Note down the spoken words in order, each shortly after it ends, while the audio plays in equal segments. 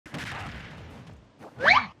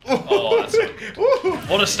Oh, that's good.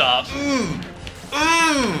 What a start.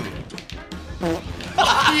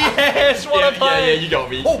 Yes, what a play! Yeah, you got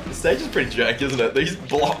me. Oh, the stage is pretty jank, isn't it? These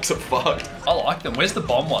blocks are fucked. I like them. Where's the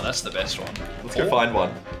bomb one? That's the best one. Let's go find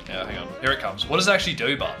one. Yeah, hang on. Here it comes. What does it actually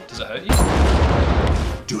do, bud? Does it hurt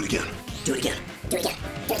you? Do it again. Do it again. Do it again.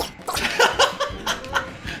 Do it again.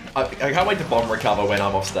 I can't wait to bomb recover when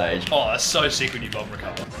I'm off stage. Oh, that's so sick when you bomb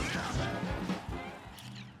recover.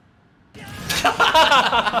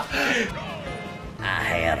 I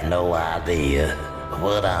have no idea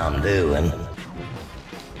what I'm doing.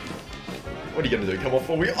 What are you gonna do? Come off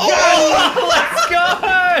for me? Oh! Let's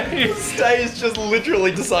go! Stage just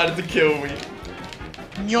literally decided to kill me.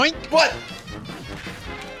 Yoink. What?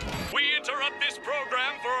 We interrupt this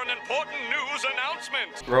program for an important news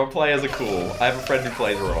announcement. Role players are cool. I have a friend who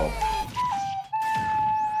plays role.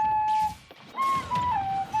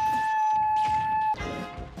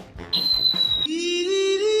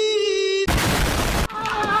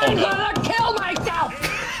 I'm gonna kill myself!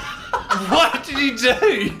 What did you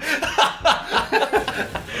do?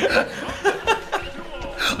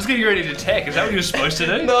 I was getting ready to tech. Is that what you were supposed to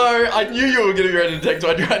do? No, I knew you were getting ready to tech, so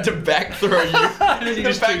I tried to back throw you. You The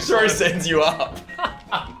just back too throw slow. sends you up.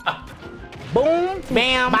 Boom.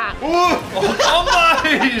 Bam. Bop. Ooh.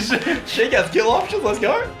 Combos! Shake has kill options, let's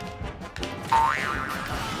go.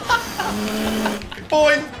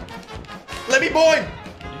 Boing! Let me boing!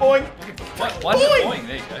 Boing! Why is it boing?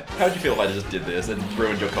 There you go. How'd you feel if I just did this and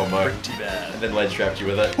ruined your combo? Pretty bad. And then ledge trapped you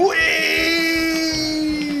with it. Whee!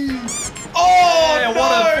 Oh, Yeah, no!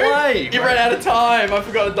 what a play! You ran out of time. I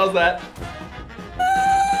forgot it does that.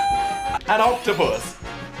 An octopus.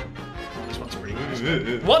 This one's pretty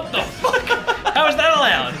good. What the fuck? How is that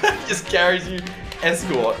allowed? Just carries you.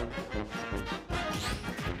 Escort.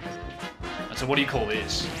 So what do you call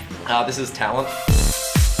this? This is talent.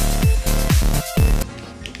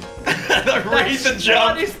 I read the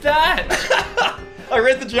jump. What is that? I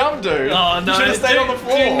read the jump, dude. Oh no! You should have stayed on the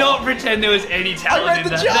floor. Do not pretend there was any talent read in the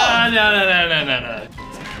that. jump.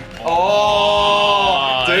 No.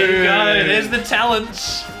 Oh, There you dude. go. There's the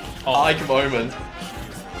talents. Oh, Ike moment.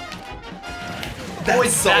 That's boy,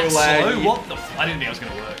 so that laggy. slow. What the? I didn't think it was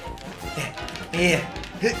gonna work. Yeah.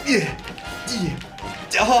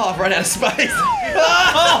 Oh, I've run out of space.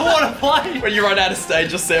 Oh, what a play! When you run out of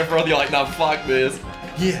stage, just Sephiroth, you're like, nah, fuck this.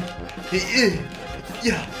 Yeah.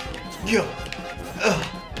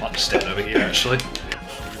 Might just stand over here actually.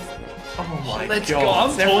 Oh my Let's god. go. I'm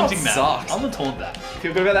Sephiroth taunting that. sucks. I'm gonna taunt that.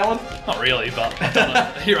 Feel good about that one? Not really, but I've done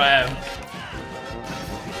it. Here I am.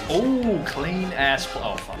 Oh, clean ass.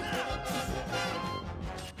 Oh fuck.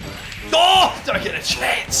 Oh, don't get a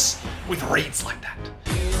chance with reads like that.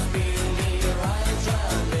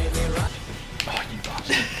 Oh, you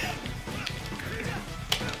bastard.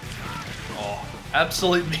 Oh,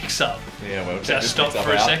 absolute mix-up. Yeah, well, check Just this stop mix-up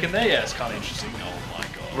for a out. second there. Yeah, it's kind of interesting. Oh my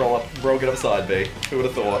god. Roll up, roll, get upside B. Who would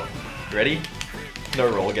have thought? Ready? No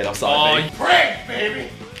roll, get Oh, upside B. break, baby.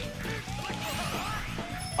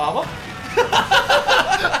 Armor?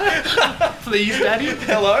 Please, daddy.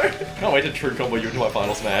 Hello? Can't wait to true combo you into my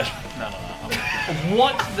final smash. No.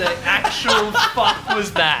 What the actual fuck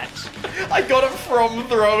was that? I got it from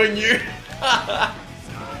throwing you.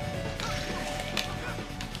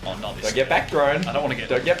 Oh, not this. Don't get back thrown. I don't want to get.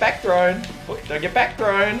 Don't get back thrown. Don't get back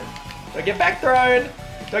thrown. Don't get back thrown.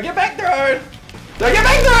 Don't get back thrown. Don't get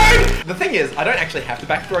back thrown! The thing is, I don't actually have to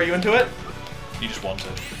back throw you into it. You just want to.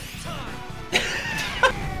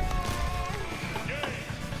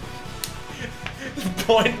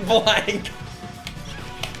 Point blank.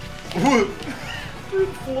 Through the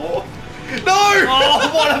floor. No!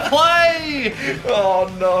 Oh, what a play! Oh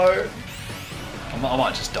no. I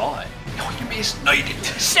might just die. Oh, you missed. No, you didn't.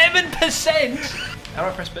 7%! How do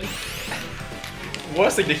I press B?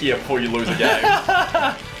 Worst thing to hear before you lose a game.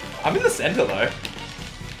 I'm in the center though.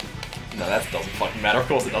 No, that doesn't fucking matter. Of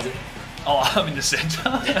course it doesn't. Oh, I'm in the center.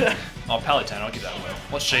 Oh, Palatine, I'll give that a whirl.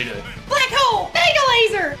 What's she do? Black hole! Mega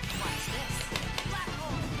laser!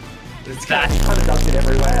 It's That. kind of does it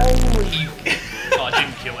everywhere. Oh, I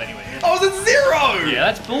didn't kill anywhere. I was at 0!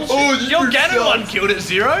 Yeah, that's bullshit. Oh, this Your dude Ganon sucks. one killed at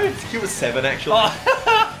 0? He was 7 actually.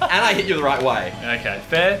 Oh. And I hit you the right way. Okay,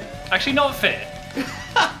 fair. Actually, not fair.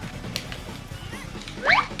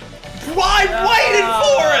 Why? I waited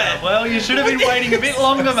for it! Well, you should have been waiting a bit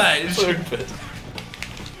longer, mate. Stupid.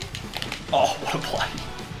 Oh, what a play.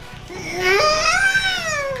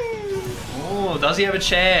 Oh, does he have a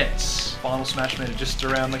chance? Final smash meter just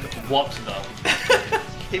around like what though?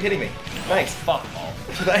 Keep hitting me. Thanks. Fuck off.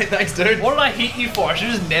 Thanks, dude. What did I hit you for? I should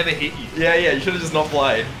have just never hit you. Yeah, you should have just not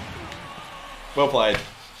played. Well played.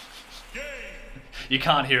 You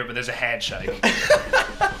can't hear it, but there's a handshake.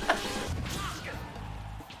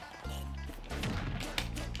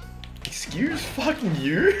 Use fucking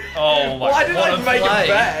you? Oh my god. Why did I make it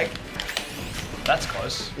back? That's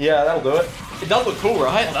close. Yeah, that'll do it. It does look cool,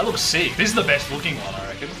 right? Oh, that looks sick. This is the best looking one, I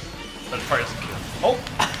reckon. But it probably doesn't kill. Oh,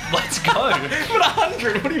 let's go. But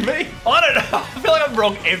 100, what do you mean? I don't know. I feel like I'm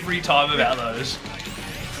wrong every time about those.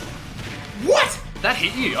 What? That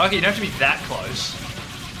hit you. Okay, you don't have to be that close.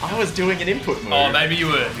 I was doing an input move. Oh, maybe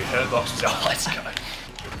your hurt box was. Oh, let's go.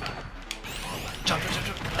 Jump, jump,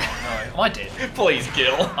 jump. Oh no. Am I dead? Please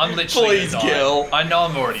kill. I'm literally Please gonna die. kill. I know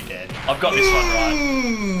I'm already dead. I've got this one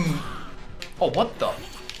right. Oh, what the?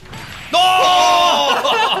 No!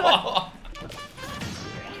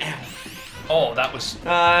 Oh, that was.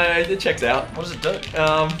 It checks out. What does it do?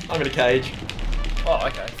 I'm in a cage. Oh,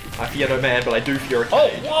 okay. I fear no man, but I do fear a Oh,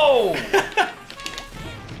 cage. whoa!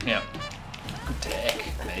 Yeah. Good tech,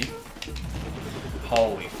 me.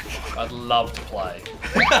 Holy, I'd love to play.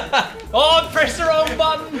 Oh, I pressed the wrong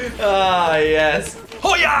button! Ah, yes.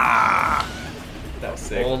 Oh yeah! That was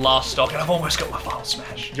sick. Oh, last stock, and I've almost got my final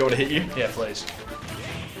smash. Do you want to hit you? Yeah, please.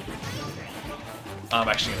 I'm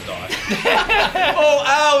actually gonna die. Oh,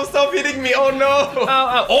 ow, stop hitting me. Oh, no.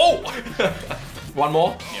 Oh! One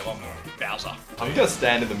more? Yeah, one more. Bowser. I'm going to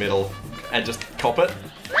stand in the middle and just cop it.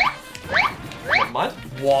 Never mind.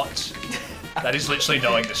 What? That is literally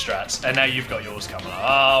knowing the strats. And now you've got yours coming up.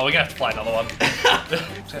 Oh, we're gonna have to play another one. We're gonna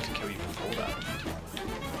have to kill you before that.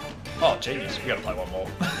 Oh, jeez. We gotta play one more.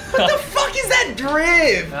 What the fuck is that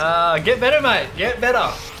drift? Get better, mate. Get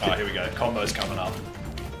better. Oh, here we go. Combo's coming up.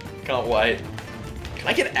 Can't wait. Can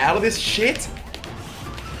I get out of this shit?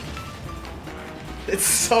 It's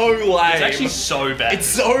so lame. It's actually so bad. It's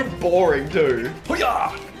so boring too.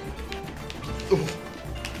 Hoo-yah!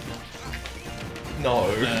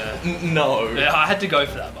 No. No. Yeah, I had to go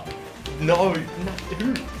for that, but. No.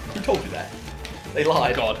 Who told you that? They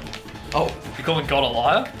lied. God. Oh. You're calling God a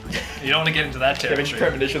liar? You don't want to get into that Having territory.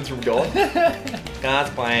 premonitions from God. God's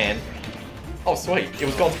plan. Oh, sweet. It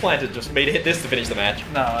was God's plan to just me to hit this to finish the match.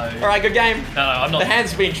 No. Alright, good game. No, I'm not. The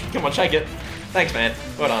hand's been. Come on, shake it. Thanks, man.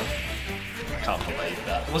 Well done. I can't believe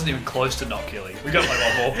that. It wasn't even close to not killing. We gotta play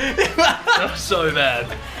one more. That was so bad.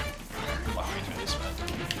 I'm going through this, man.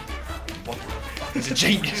 What the fuck? He's a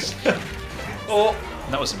genius. Oh.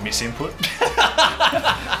 And that was a misinput.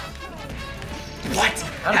 What?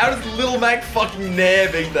 How does Little Mac fucking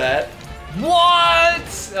Nair beat that?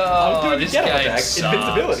 What? Oh, doing this get game up attack. sucks.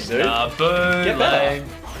 Invincibility, dude. Nah, boo, Get better. lame.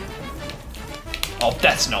 Oh,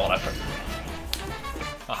 that's not what I put.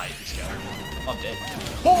 I hate this game. I'm dead.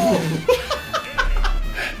 Oh!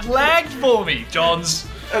 Lagged for me, Johns.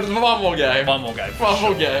 One more game. One more game. One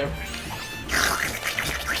more game.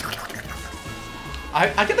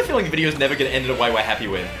 I get the feeling the video is never going to end in a way we're happy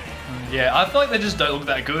with. Yeah, I feel like they just don't look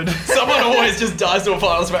that good. Someone always just dies to a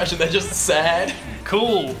final smash and they're just sad.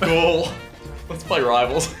 Cool. Cool. Let's play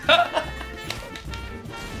Rivals.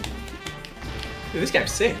 Dude, this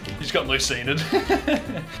game's sick. You just got Lucined.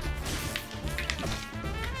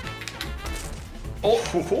 Oh.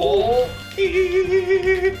 Oh.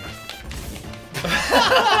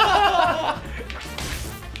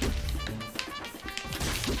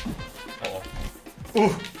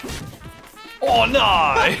 Oh. Oh no!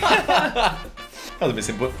 That was a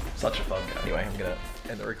misinput. Such a fun game. Anyway, I'm gonna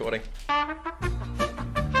end the recording.